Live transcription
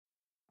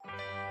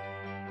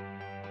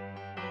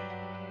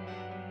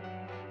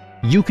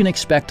You can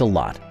expect a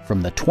lot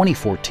from the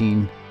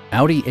 2014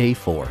 Audi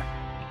A4.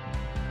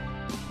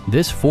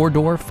 This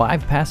four-door,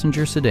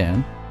 five-passenger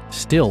sedan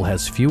still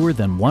has fewer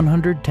than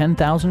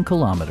 110,000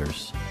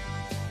 kilometers.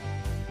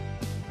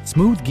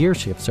 Smooth gear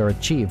shifts are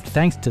achieved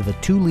thanks to the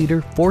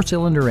 2-liter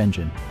four-cylinder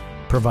engine,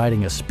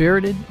 providing a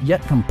spirited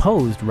yet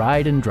composed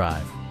ride and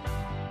drive.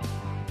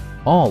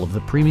 All of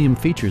the premium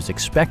features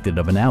expected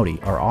of an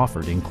Audi are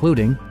offered,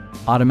 including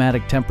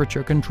automatic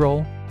temperature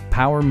control,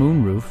 power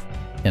moonroof,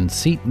 and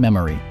seat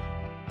memory.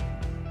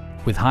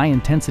 With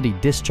high-intensity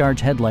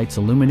discharge headlights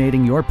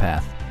illuminating your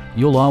path,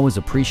 you'll always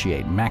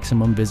appreciate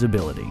maximum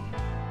visibility.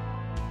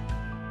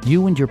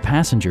 You and your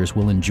passengers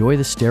will enjoy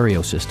the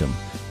stereo system,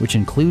 which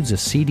includes a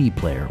CD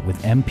player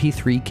with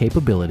MP3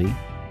 capability,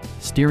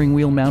 steering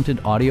wheel mounted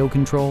audio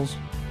controls,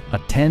 a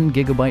 10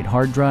 gigabyte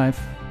hard drive,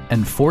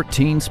 and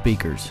 14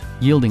 speakers,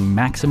 yielding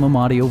maximum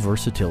audio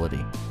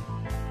versatility.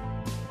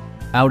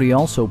 Audi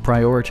also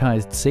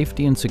prioritized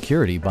safety and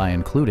security by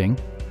including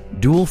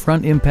dual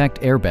front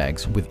impact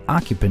airbags with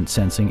occupant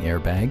sensing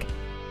airbag,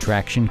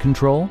 traction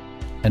control,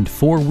 and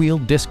four-wheel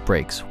disc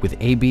brakes with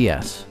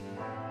ABS.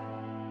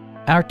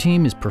 Our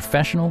team is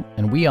professional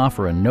and we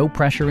offer a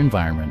no-pressure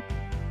environment.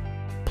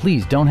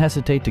 Please don't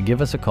hesitate to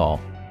give us a call.